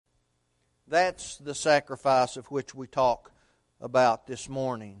That's the sacrifice of which we talk about this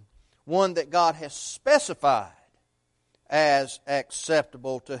morning. One that God has specified as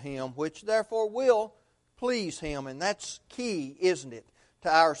acceptable to Him, which therefore will please Him. And that's key, isn't it, to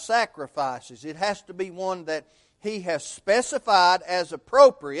our sacrifices. It has to be one that He has specified as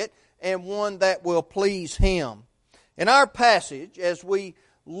appropriate and one that will please Him. In our passage, as we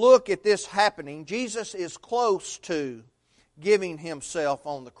look at this happening, Jesus is close to giving Himself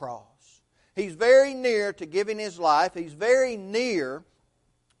on the cross. He's very near to giving His life. He's very near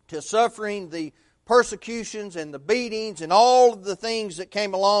to suffering the persecutions and the beatings and all of the things that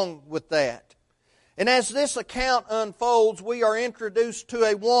came along with that. And as this account unfolds, we are introduced to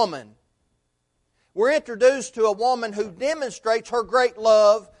a woman. We're introduced to a woman who demonstrates her great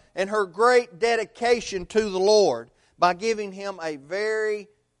love and her great dedication to the Lord by giving Him a very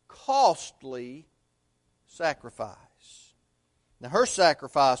costly sacrifice. Now, her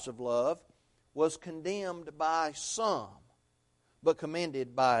sacrifice of love was condemned by some, but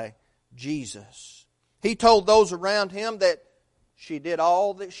commended by Jesus. He told those around Him that she did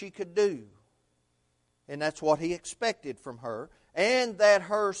all that she could do. And that's what He expected from her. And that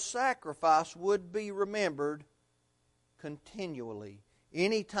her sacrifice would be remembered continually.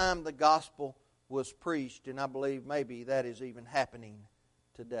 Anytime the gospel was preached, and I believe maybe that is even happening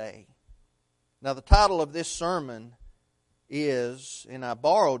today. Now the title of this sermon is, and I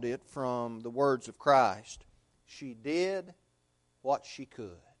borrowed it from the words of Christ, she did what she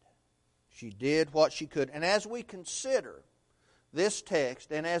could. She did what she could. And as we consider this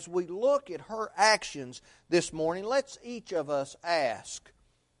text, and as we look at her actions this morning, let's each of us ask,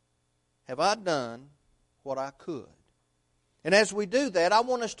 have I done what I could? And as we do that, I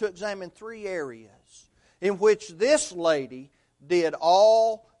want us to examine three areas in which this lady did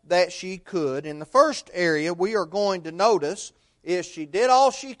all that she could. In the first area we are going to notice is she did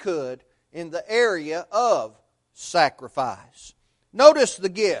all she could in the area of sacrifice. Notice the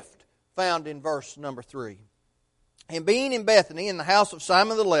gift found in verse number 3. And being in Bethany, in the house of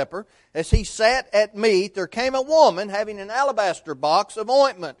Simon the leper, as he sat at meat, there came a woman having an alabaster box of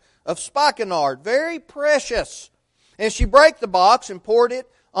ointment of spikenard, very precious. And she brake the box and poured it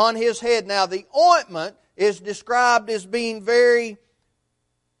on his head. Now the ointment is described as being very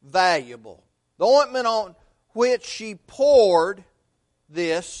valuable. The ointment on which she poured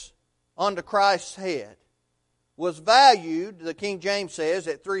this onto Christ's head was valued, the King James says,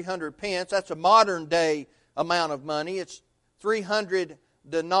 at 300 pence. That's a modern day amount of money. It's 300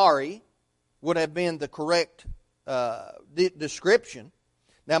 denarii would have been the correct description.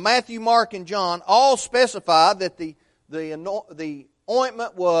 Now Matthew, Mark, and John all specify that the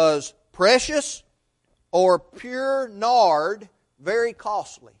ointment was precious or pure nard, very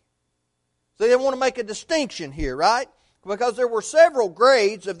costly. So they want to make a distinction here, right? Because there were several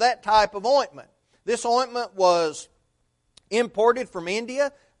grades of that type of ointment. This ointment was imported from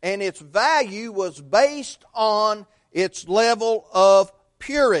India, and its value was based on its level of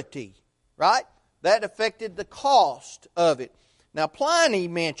purity, right? That affected the cost of it. Now Pliny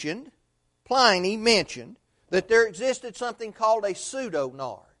mentioned that there existed something called a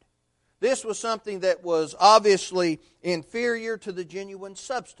pseudo-nard. This was something that was obviously inferior to the genuine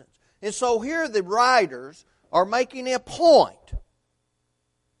substance. And so here the writers are making a point.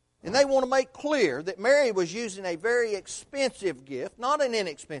 And they want to make clear that Mary was using a very expensive gift, not an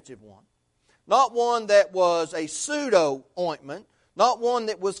inexpensive one. Not one that was a pseudo-ointment, not one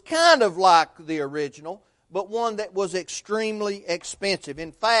that was kind of like the original, but one that was extremely expensive.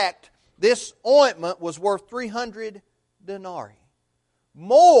 In fact, this ointment was worth 300 denarii.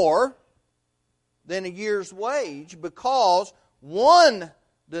 More than a year's wage, because one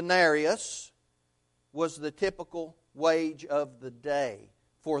denarius was the typical wage of the day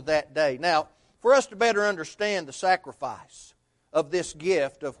for that day. Now, for us to better understand the sacrifice of this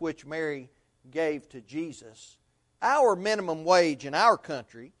gift of which Mary gave to Jesus, our minimum wage in our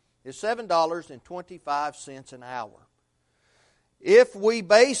country is $7.25 an hour. If we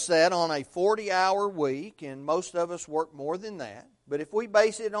base that on a 40-hour week, and most of us work more than that, but if we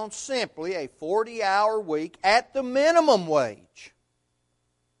base it on simply a 40-hour week at the minimum wage,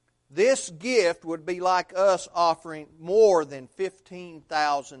 this gift would be like us offering more than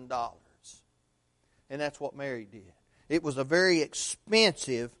 $15,000. And that's what Mary did. It was a very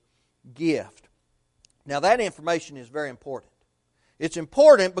expensive gift. Now that information is very important. It's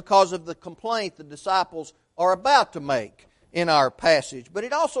important because of the complaint the disciples are about to make in our passage. But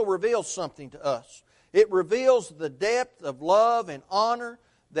it also reveals something to us. It reveals the depth of love and honor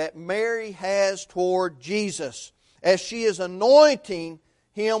that Mary has toward Jesus as she is anointing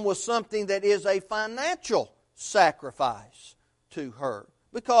Him with something that is a financial sacrifice to her.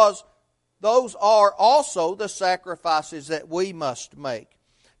 Because those are also the sacrifices that we must make.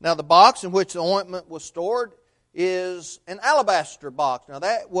 Now, the box in which the ointment was stored is an alabaster box. Now,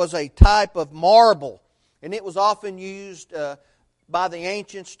 that was a type of marble, and it was often used by the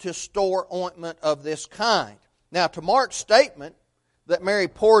ancients to store ointment of this kind. Now, to Mark's statement that Mary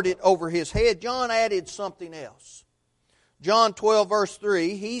poured it over his head, John added something else. John 12, verse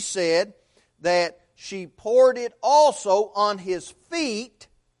 3, he said that she poured it also on his feet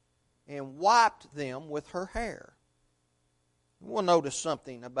and wiped them with her hair. We'll notice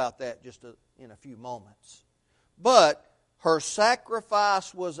something about that just in a few moments. But her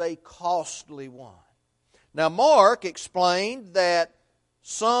sacrifice was a costly one. Now, Mark explained that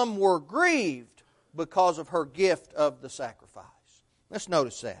some were grieved because of her gift of the sacrifice. Let's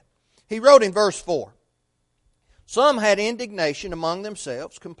notice that. He wrote in verse 4, some had indignation among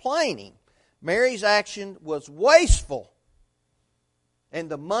themselves, complaining Mary's action was wasteful, and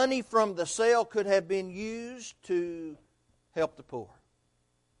the money from the sale could have been used to help the poor.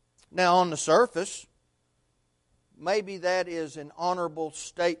 Now, on the surface, maybe that is an honorable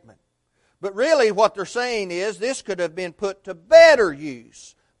statement. But really what they're saying is this could have been put to better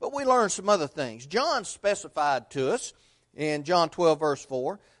use. But we learned some other things. John specified to us in John 12, verse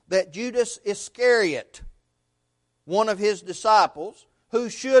 4, that Judas Iscariot, one of his disciples, who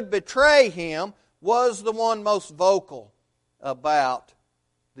should betray him, was the one most vocal about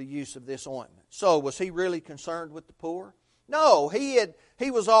the use of this ointment. So was he really concerned with the poor? No,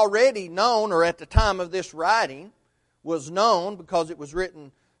 he was already known, or at the time of this writing, was known because it was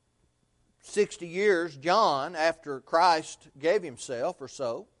written 60 years, John, after Christ gave himself or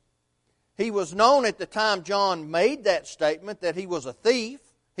so. He was known at the time John made that statement that he was a thief.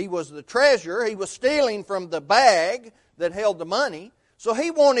 He was the treasurer. He was stealing from the bag that held the money. So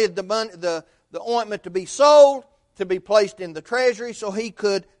he wanted the ointment to be sold, to be placed in the treasury so he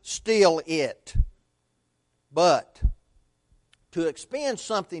could steal it. But to expend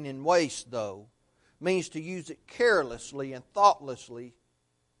something in waste, though, means to use it carelessly and thoughtlessly,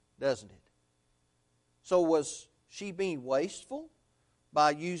 doesn't it? So was she being wasteful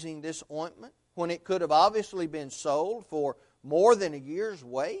by using this ointment when it could have obviously been sold for more than a year's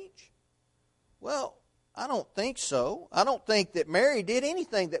wage? Well, I don't think so. I don't think that Mary did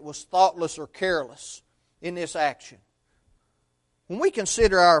anything that was thoughtless or careless in this action. When we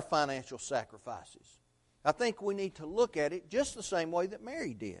consider our financial sacrifices, I think we need to look at it just the same way that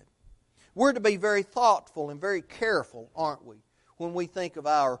Mary did. We're to be very thoughtful and very careful, aren't we, when we think of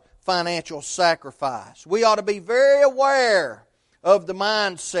our financial sacrifice. We ought to be very aware of the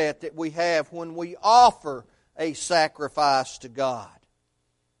mindset that we have when we offer a sacrifice to God.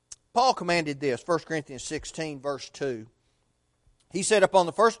 Paul commanded this, 1 Corinthians 16, verse 2. He said, upon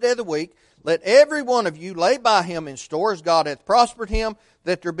the first day of the week, let every one of you lay by him in store as God hath prospered him,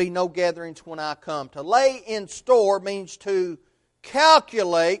 that there be no gatherings when I come. To lay in store means to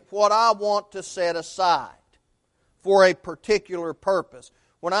calculate what I want to set aside for a particular purpose.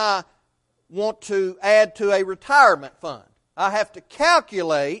 When I want to add to a retirement fund, I have to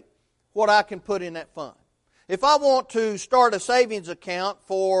calculate what I can put in that fund. If I want to start a savings account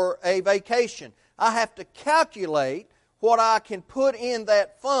for a vacation, I have to calculate what I can put in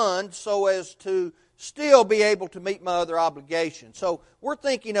that fund so as to still be able to meet my other obligations. So we're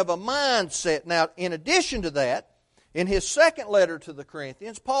thinking of a mindset. Now, in addition to that, in his second letter to the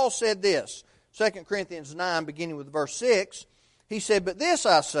Corinthians, Paul said this, 2 Corinthians 9, beginning with verse 6, he said, but this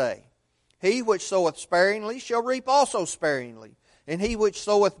I say, he which soweth sparingly shall reap also sparingly, and he which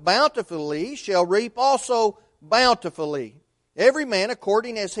soweth bountifully shall reap also bountifully. Every man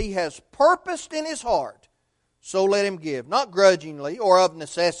according as he has purposed in his heart, so let him give, not grudgingly or of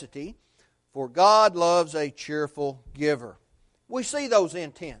necessity, for God loves a cheerful giver. We see those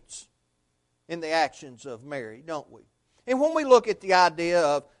intents in the actions of Mary, don't we? And when we look at the idea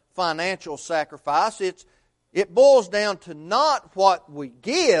of financial sacrifice, it boils down to not what we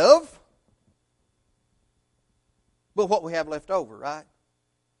give, but what we have left over, right?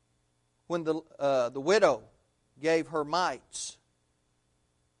 When the widow gave her mites,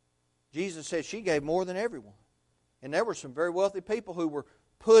 Jesus said she gave more than everyone. And there were some very wealthy people who were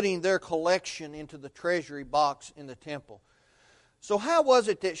putting their collection into the treasury box in the temple. So how was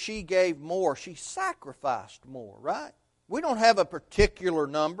it that she gave more? She sacrificed more, right? We don't have a particular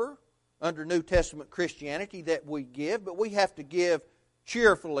number under New Testament Christianity that we give, but we have to give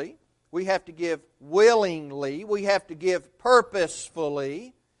cheerfully. We have to give willingly. We have to give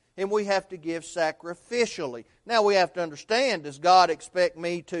purposefully. And we have to give sacrificially. Now we have to understand, does God expect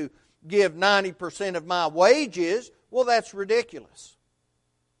me to give 90% of my wages? Well, that's ridiculous.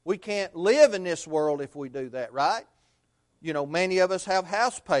 We can't live in this world if we do that, right? You know, many of us have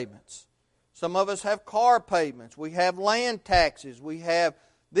house payments. Some of us have car payments. We have land taxes. We have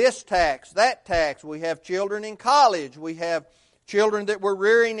this tax, that tax. We have children in college. We have children that we're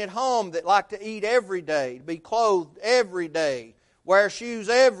rearing at home that like to eat every day, be clothed every day, wear shoes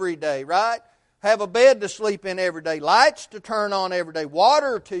every day, right? Have a bed to sleep in every day, lights to turn on every day,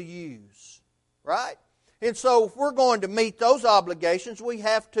 water to use, right? And so if we're going to meet those obligations, we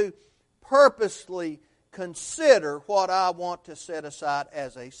have to purposely consider what I want to set aside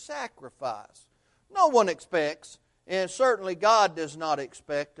as a sacrifice. No one expects, and certainly God does not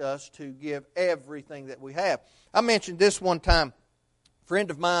expect us to give everything that we have. I mentioned this one time. A friend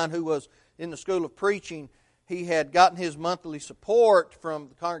of mine who was in the school of preaching, he had gotten his monthly support from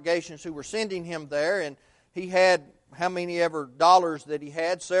the congregations who were sending him there, and he had how many ever dollars that he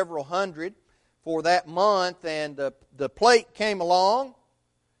had, several hundred for that month, and the plate came along,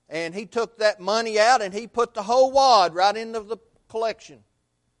 and he took that money out and he put the whole wad right into the collection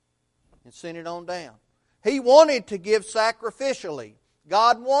and sent it on down. He wanted to give sacrificially.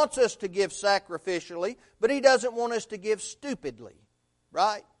 God wants us to give sacrificially, but He doesn't want us to give stupidly,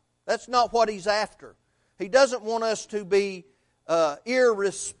 right? That's not what He's after. He doesn't want us to be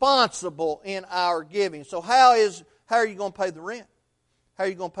irresponsible in our giving. So how are you going to pay the rent? How are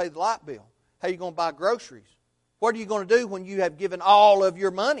you going to pay the light bill? How are you going to buy groceries? What are you going to do when you have given all of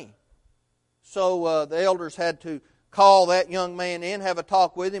your money? So the elders had to call that young man in, have a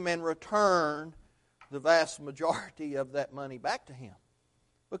talk with him, and return the vast majority of that money back to him.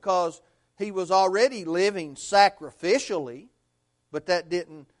 Because he was already living sacrificially, but that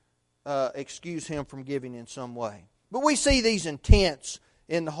didn't excuse him from giving in some way. But we see these intents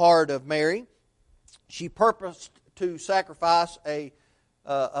in the heart of Mary. She purposed to sacrifice a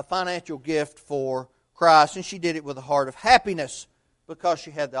financial gift for Christ, and she did it with a heart of happiness because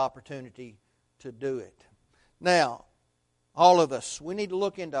she had the opportunity to do it. Now, all of us, we need to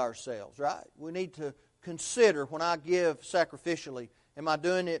look into ourselves, right? We need to consider, when I give sacrificially, am I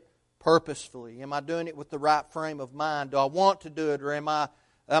doing it purposefully? Am I doing it with the right frame of mind? Do I want to do it, or am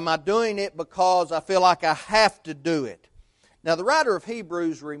I doing it because I feel like I have to do it? Now, the writer of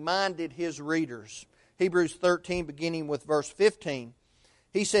Hebrews reminded his readers, Hebrews 13, beginning with verse 15,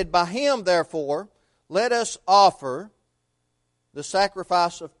 he said, "By Him, therefore, let us offer the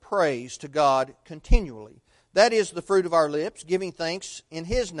sacrifice of praise to God continually. That is the fruit of our lips, giving thanks in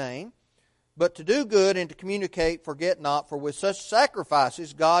His name. But to do good and to communicate, forget not, for with such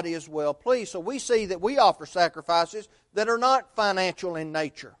sacrifices God is well pleased." So we see that we offer sacrifices that are not financial in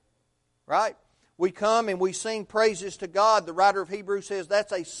nature, right? We come and we sing praises to God. The writer of Hebrews says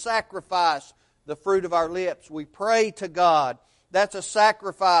that's a sacrifice, the fruit of our lips. We pray to God. That's a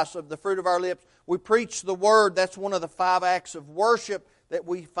sacrifice of the fruit of our lips. We preach the Word. That's one of the 5 acts of worship that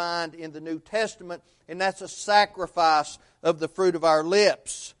we find in the New Testament, and that's a sacrifice of the fruit of our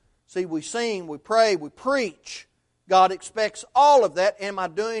lips. See, we sing, we pray, we preach. God expects all of that. Am I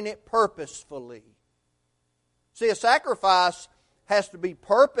doing it purposefully? See, a sacrifice has to be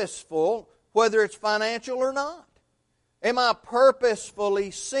purposeful, whether it's financial or not. Am I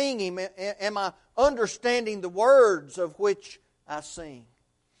purposefully singing? Am I understanding the words of which I sing?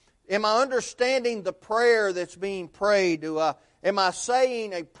 Am I understanding the prayer that's being prayed? Am I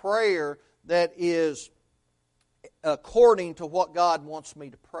saying a prayer that is according to what God wants me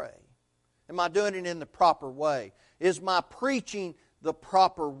to pray? Am I doing it in the proper way? Is my preaching the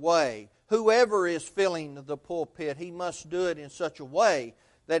proper way? Whoever is filling the pulpit, he must do it in such a way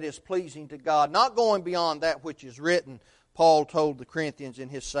that is pleasing to God, not going beyond that which is written, Paul told the Corinthians in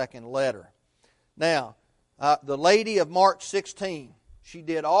his second letter. Now, the lady of Mark 16, she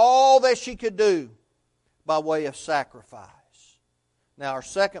did all that she could do by way of sacrifice. Now, our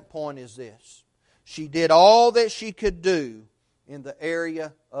second point is this. She did all that she could do in the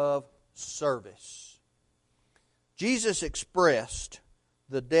area of service. Jesus expressed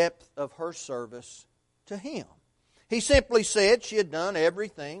the depth of her service to Him. He simply said she had done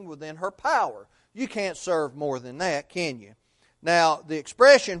everything within her power. You can't serve more than that, can you? Now, the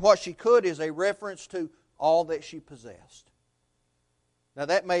expression, what she could, is a reference to all that she possessed. Now,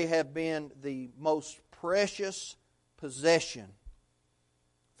 that may have been the most precious possession,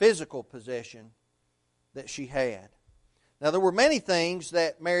 physical possession, that she had. Now, there were many things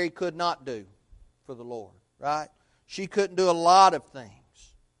that Mary could not do for the Lord, right? She couldn't do a lot of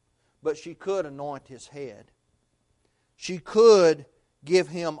things, but she could anoint His head. She could give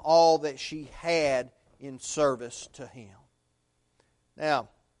Him all that she had in service to Him. Now,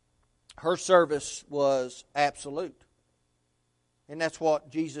 her service was absolute. And that's what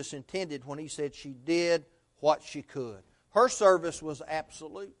Jesus intended when He said she did what she could. Her service was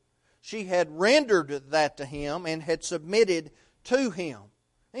absolute. She had rendered that to Him and had submitted to Him.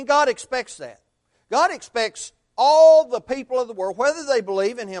 And God expects that. God expects all the people of the world, whether they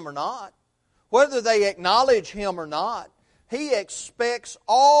believe in Him or not, whether they acknowledge Him or not, He expects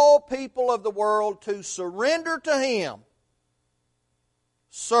all people of the world to surrender to Him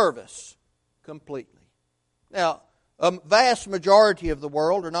service completely. Now, a vast majority of the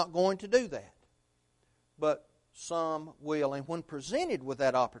world are not going to do that, but some will. And when presented with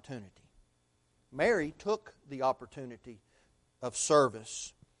that opportunity, Mary took the opportunity of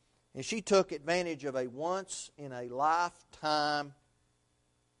service, and she took advantage of a once-in-a-lifetime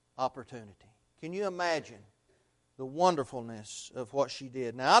opportunity. Can you imagine the wonderfulness of what she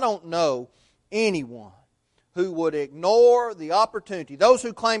did? Now, I don't know anyone who would ignore the opportunity, those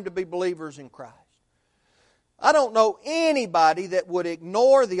who claim to be believers in Christ. I don't know anybody that would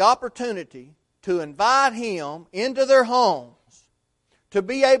ignore the opportunity to invite Him into their homes, to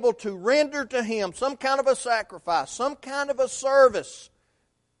be able to render to Him some kind of a sacrifice, some kind of a service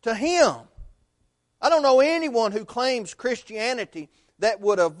to Him. I don't know anyone who claims Christianity that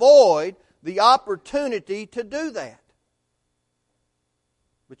would avoid the opportunity to do that.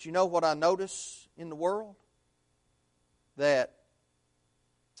 But you know what I notice in the world? That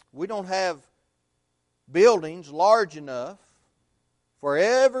we don't have buildings large enough for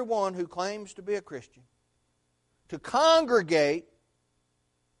everyone who claims to be a Christian to congregate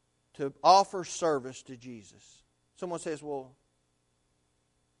to offer service to Jesus. Someone says, well,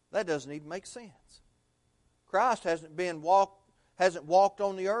 that doesn't even make sense. Christ hasn't walked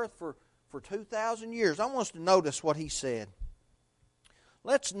on the earth for 2,000 years. I want us to notice what He said.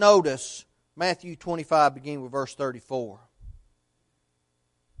 Let's notice Matthew 25, beginning with verse 34.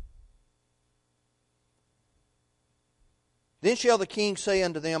 Then shall the king say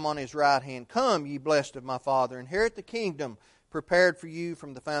unto them on his right hand, Come, ye blessed of my Father, inherit the kingdom prepared for you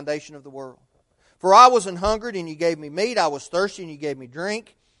from the foundation of the world. For I was an hungered, and you gave me meat. I was thirsty, and you gave me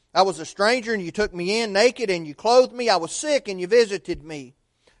drink. I was a stranger, and you took me in. Naked, and you clothed me. I was sick, and you visited me.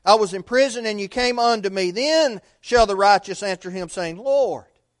 I was in prison, and you came unto me. Then shall the righteous answer him, saying, Lord,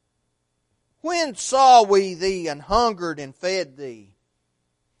 when saw we thee an hungered and fed thee,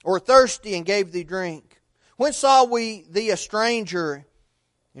 or thirsty and gave thee drink? When saw we thee a stranger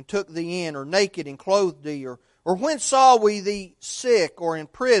and took thee in, or naked and clothed thee? Or when saw we thee sick or in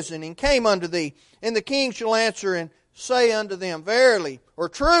prison and came unto thee? And the king shall answer and say unto them, Verily, or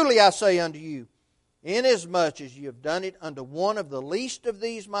truly I say unto you, inasmuch as you have done it unto one of the least of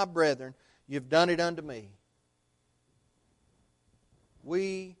these my brethren, you have done it unto me.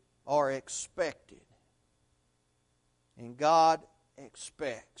 We are expected, and God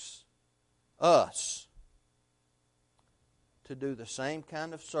expects us to do the same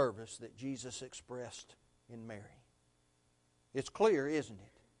kind of service that Jesus expressed in Mary. It's clear, isn't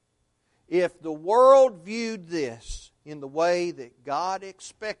it? If the world viewed this in the way that God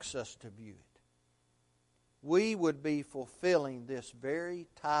expects us to view it, we would be fulfilling this very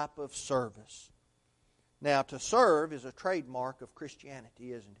type of service. Now, to serve is a trademark of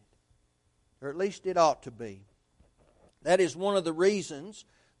Christianity, isn't it? Or at least it ought to be. That is one of the reasons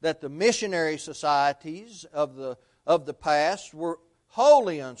that the missionary societies of the past were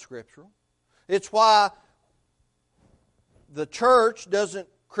wholly unscriptural. It's why the church doesn't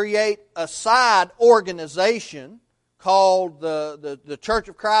create a side organization called the Church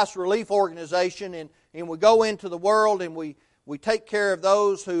of Christ Relief Organization, and we go into the world and we take care of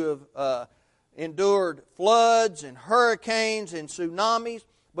those who have endured floods and hurricanes and tsunamis,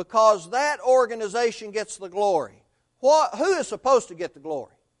 because that organization gets the glory. Who is supposed to get the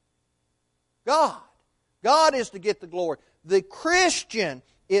glory? God. God is to get the glory. The Christian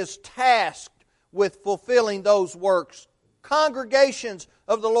is tasked with fulfilling those works. Congregations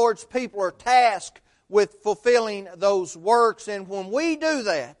of the Lord's people are tasked with fulfilling those works, and when we do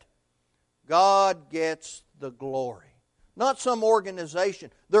that, God gets the glory. Not some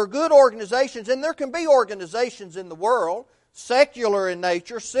organization. There are good organizations, and there can be organizations in the world, secular in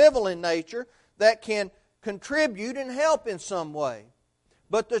nature, civil in nature, that can contribute and help in some way.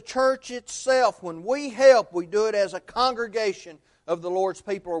 But the church itself, when we help, we do it as a congregation of the Lord's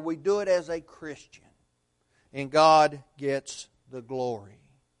people, or we do it as a Christian. And God gets the glory.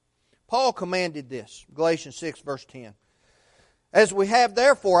 Paul commanded this, Galatians 6, verse 10. As we have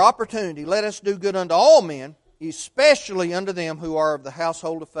therefore opportunity, let us do good unto all men, especially unto them who are of the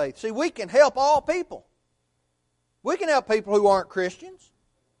household of faith. See, we can help all people. We can help people who aren't Christians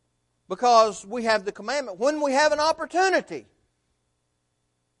because we have the commandment. When we have an opportunity,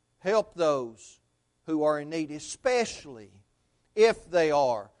 help those who are in need, especially if they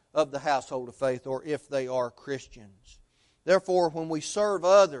are of the household of faith or if they are Christians. Therefore, when we serve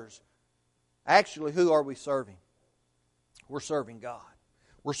others, actually, who are we serving? We're serving God.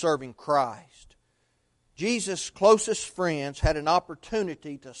 were serving Christ. Jesus' closest friends had an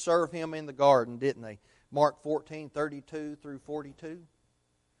opportunity to serve Him in the garden, didn't they? Mark 14:32 through 42.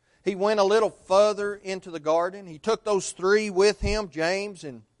 He went a little further into the garden. He took those three with him, James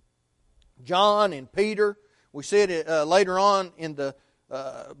and John and Peter. We see it later on in the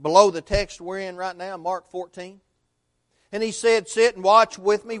below the text we're in right now, Mark 14. And He said, sit and watch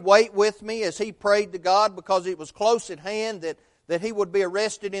with me, wait with me, as He prayed to God, because it was close at hand that He would be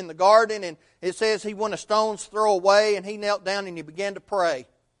arrested in the garden. And it says He went a stone's throw away, and He knelt down and He began to pray.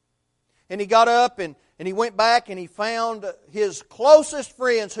 And He got up and He went back and He found His closest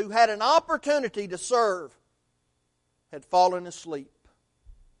friends who had an opportunity to serve had fallen asleep.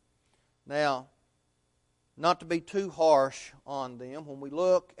 Now, not to be too harsh on them, when we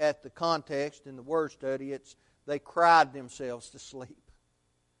look at the context in the word study, they cried themselves to sleep.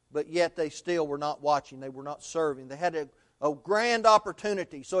 But yet they still were not watching. They were not serving. They had a grand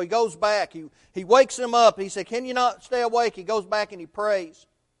opportunity. So He goes back. He wakes them up. He said, can you not stay awake? He goes back and He prays.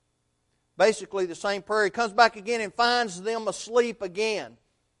 Basically the same prayer. He comes back again and finds them asleep again.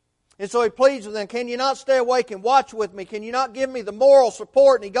 And so He pleads with them, can you not stay awake and watch with me? Can you not give me the moral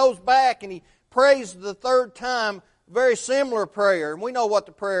support? And He goes back and He prays the third time, very similar prayer. And we know what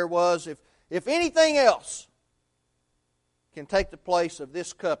the prayer was. If anything else can take the place of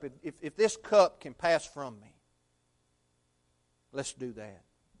this cup, if this cup can pass from me, let's do that.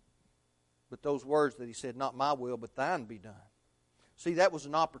 But those words that He said, not my will, but thine be done. See, that was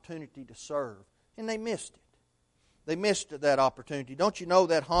an opportunity to serve. And they missed it. They missed that opportunity. Don't you know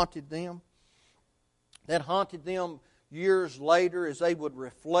that haunted them? That haunted them years later as they would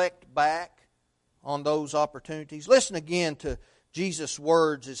reflect back on those opportunities. Listen again to Jesus'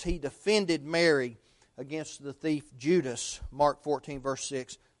 words as He defended Mary against the thief Judas. Mark 14, verse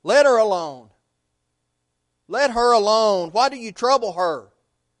 6. Let her alone. Let her alone. Why do you trouble her?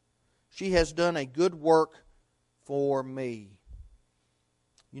 She has done a good work for me.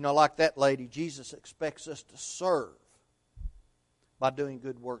 You know, like that lady, Jesus expects us to serve by doing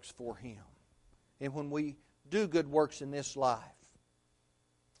good works for Him. And when we do good works in this life,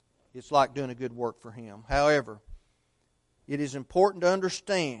 it's like doing a good work for Him. However, it is important to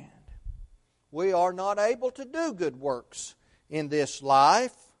understand we are not able to do good works in this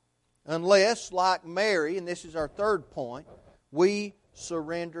life unless, like Mary, and this is our third point, we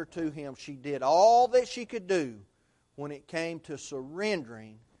surrender to Him. She did all that she could do when it came to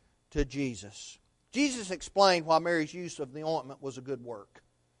surrendering to Jesus. Jesus explained why Mary's use of the ointment was a good work.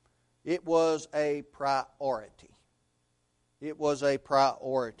 It was a priority. It was a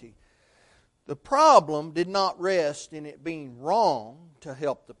priority. The problem did not rest in it being wrong to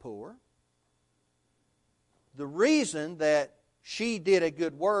help the poor. The reason that she did a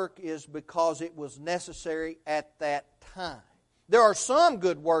good work is because it was necessary at that time. There are some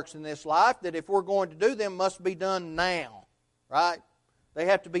good works in this life that if we're going to do them must be done now. Right? They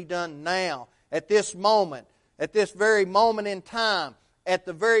have to be done now. At this moment. At this very moment in time. At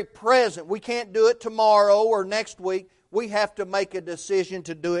the very present. We can't do it tomorrow or next week. We have to make a decision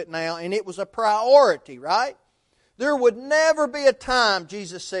to do it now. And it was a priority, right? There would never be a time,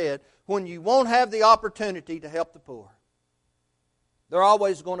 Jesus said, when you won't have the opportunity to help the poor. They're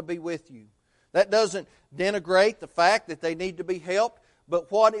always going to be with you. That doesn't denigrate the fact that they need to be helped,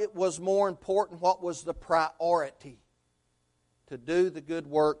 but what it was more important, what was the priority? To do the good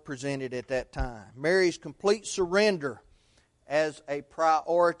work presented at that time. Mary's complete surrender as a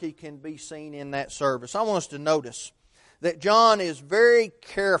priority can be seen in that service. I want us to notice that John is very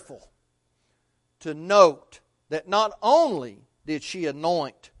careful to note that not only did she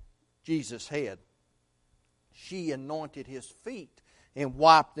anoint Jesus' head, she anointed His feet and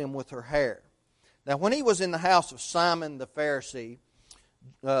wiped them with her hair. Now, when He was in the house of Simon the Pharisee,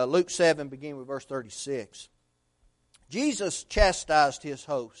 Luke 7, beginning with verse 36, Jesus chastised His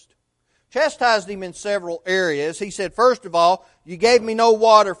host. Chastised him in several areas. He said, first of all, you gave me no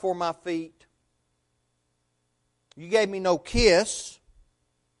water for my feet. You gave me no kiss.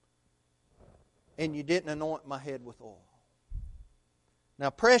 And you didn't anoint my head with oil. Now,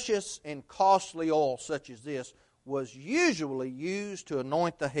 precious and costly oil such as this was usually used to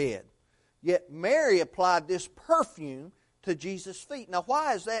anoint the head. Yet Mary applied this perfume to Jesus' feet. Now,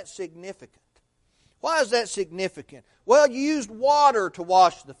 why is that significant? Why is that significant? Well, you used water to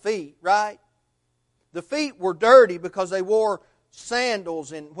wash the feet, right? The feet were dirty because they wore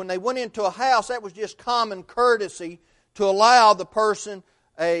sandals, and when they went into a house, that was just common courtesy to allow the person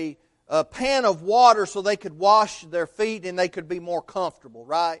a pan of water so they could wash their feet and they could be more comfortable,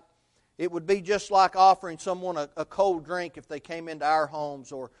 right? It would be just like offering someone a cold drink if they came into our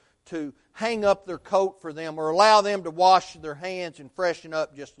homes, or to hang up their coat for them or allow them to wash their hands and freshen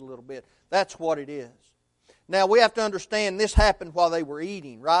up just a little bit. That's what it is. Now, we have to understand this happened while they were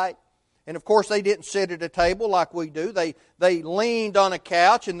eating, right? And of course, they didn't sit at a table like we do. They leaned on a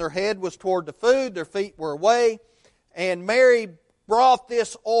couch and their head was toward the food, their feet were away. And Mary brought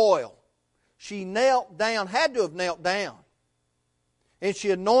this oil. She knelt down, had to have knelt down. And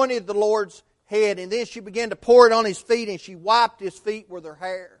she anointed the Lord's head. And then she began to pour it on His feet and she wiped His feet with her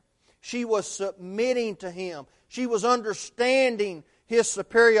hair. She was submitting to Him. She was understanding His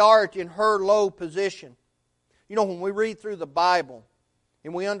superiority in her low position. You know, when we read through the Bible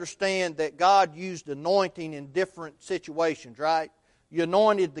and we understand that God used anointing in different situations, right? You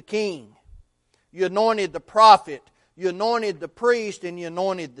anointed the king. You anointed the prophet. You anointed the priest and you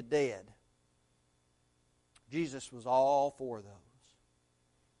anointed the dead. Jesus was all for those.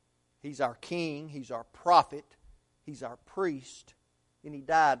 He's our king. He's our prophet. He's our priest. And He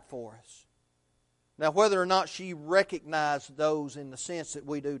died for us. Now, whether or not she recognized those in the sense that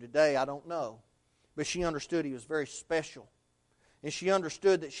we do today, I don't know. But she understood He was very special. And she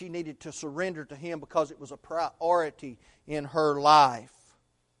understood that she needed to surrender to Him because it was a priority in her life.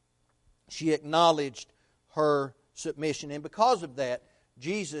 She acknowledged her submission. And because of that,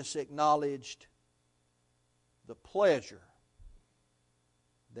 Jesus acknowledged the pleasure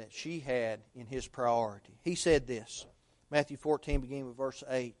that she had in His priority. He said this, Matthew 14, beginning with verse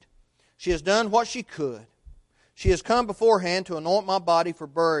 8. She has done what she could. She has come beforehand to anoint my body for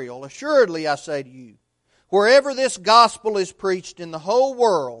burial. Assuredly, I say to you, wherever this gospel is preached in the whole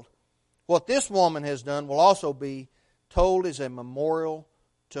world, what this woman has done will also be told as a memorial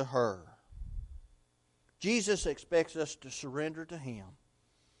to her. Jesus expects us to surrender to Him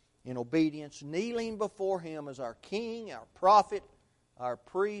in obedience, kneeling before Him as our King, our prophet, our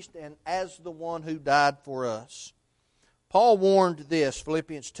priest, and as the one who died for us. Paul warned this,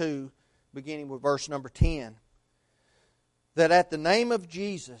 Philippians 2, beginning with verse number 10, that at the name of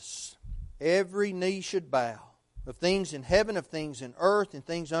Jesus, every knee should bow, of things in heaven, of things in earth, and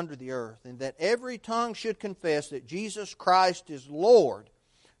things under the earth, and that every tongue should confess that Jesus Christ is Lord,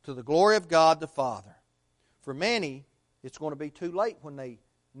 to the glory of God the Father. For many, it's going to be too late when they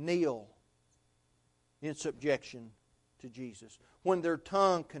kneel in subjection to Jesus, when their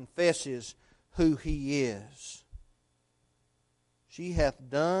tongue confesses who He is. She hath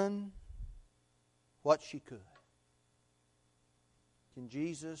done what she could. Can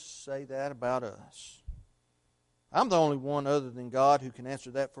Jesus say that about us? I'm the only one other than God who can answer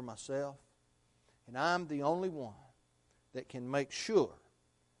that for myself. And I'm the only one that can make sure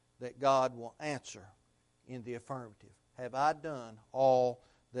that God will answer in the affirmative. Have I done all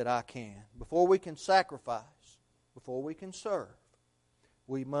that I can? Before we can sacrifice, before we can serve,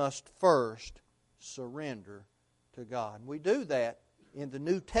 we must first surrender to God. And we do that in the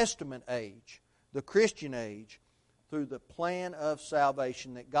New Testament age, the Christian age, through the plan of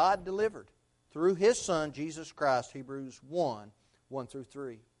salvation that God delivered through His Son, Jesus Christ, Hebrews 1, 1 through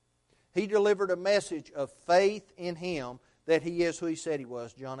 3. He delivered a message of faith in Him that He is who He said He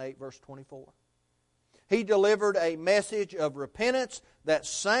was, John 8, verse 24. He delivered a message of repentance, that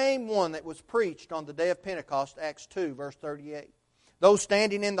same one that was preached on the day of Pentecost, Acts 2, verse 38. Those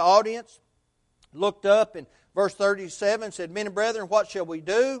standing in the audience looked up in verse 37, said, Men and brethren, what shall we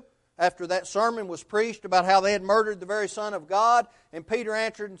do? After that sermon was preached about how they had murdered the very Son of God, and Peter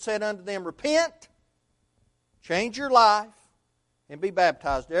answered and said unto them, Repent, change your life, and be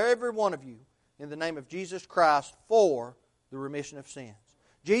baptized, every one of you, in the name of Jesus Christ for the remission of sins.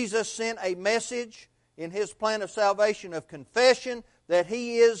 Jesus sent a message in His plan of salvation of confession that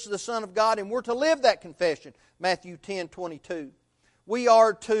He is the Son of God, and we're to live that confession. Matthew 10:22.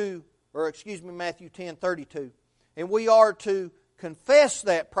 Matthew 10:32. And we are to confess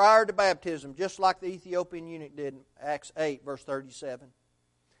that prior to baptism, just like the Ethiopian eunuch did in Acts 8, verse 37.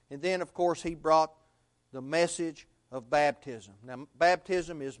 And then, of course, he brought the message of baptism. Now,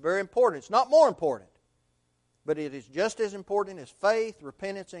 baptism is very important. It's not more important, but it is just as important as faith,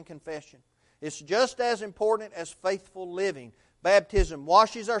 repentance, and confession. It's just as important as faithful living. Baptism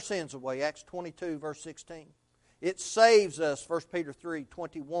washes our sins away, Acts 22, verse 16. It saves us, 1 Peter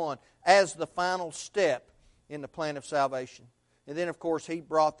 3:21, as the final step in the plan of salvation. And then, of course, he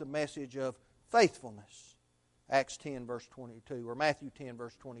brought the message of faithfulness. Acts 10, verse 22, or Matthew 10,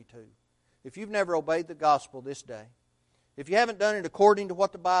 verse 22. If you've never obeyed the gospel this day, if you haven't done it according to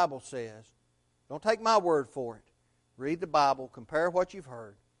what the Bible says, don't take my word for it. Read the Bible, compare what you've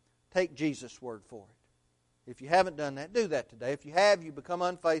heard. Take Jesus' word for it. If you haven't done that, do that today. If you have, you become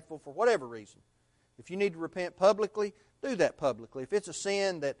unfaithful for whatever reason. If you need to repent publicly, do that publicly. If it's a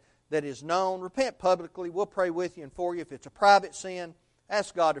sin that is known, repent publicly. We'll pray with you and for you. If it's a private sin,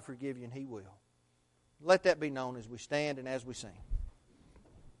 Ask God to forgive you, and He will. Let that be known as we stand and as we sing.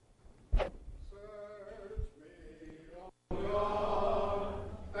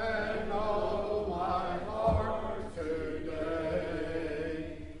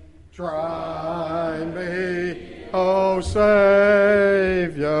 Try me, O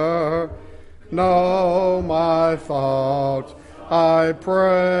Savior, know my thoughts, I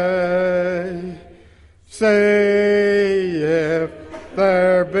pray. See if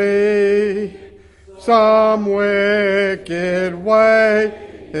there be some wicked way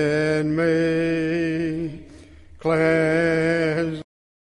in me. Cleanse